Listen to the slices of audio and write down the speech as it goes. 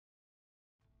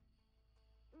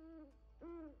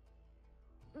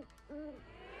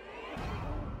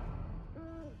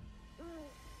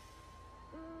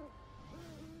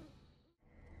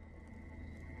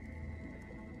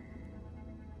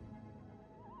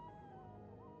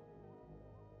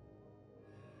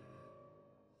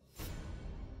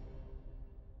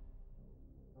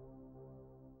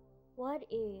What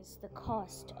is the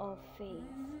cost of faith?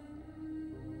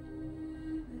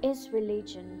 Is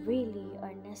religion really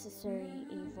a necessary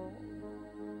evil?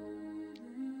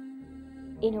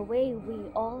 In a way, we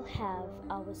all have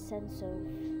our sense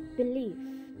of belief,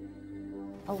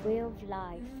 a way of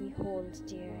life we hold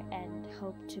dear and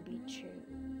hope to be true,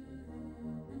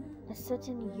 a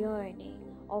certain yearning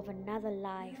of another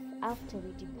life after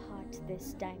we depart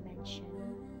this dimension.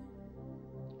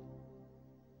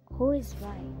 Who is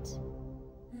right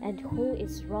and who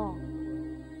is wrong?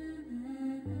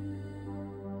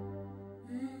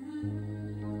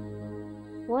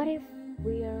 What if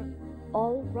we're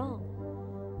all wrong?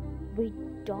 We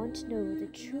don't know the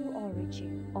true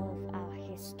origin of our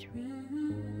history.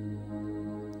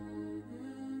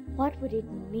 What would it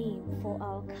mean for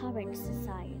our current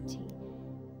society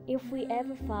if we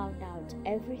ever found out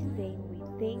everything we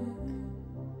think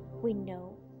we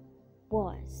know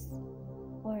was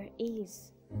or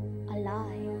is a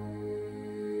lie?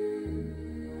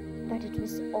 That it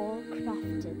was all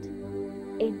crafted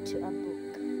into a book.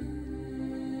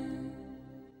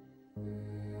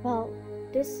 Well,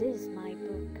 this is my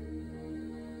book.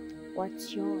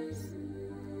 What's yours?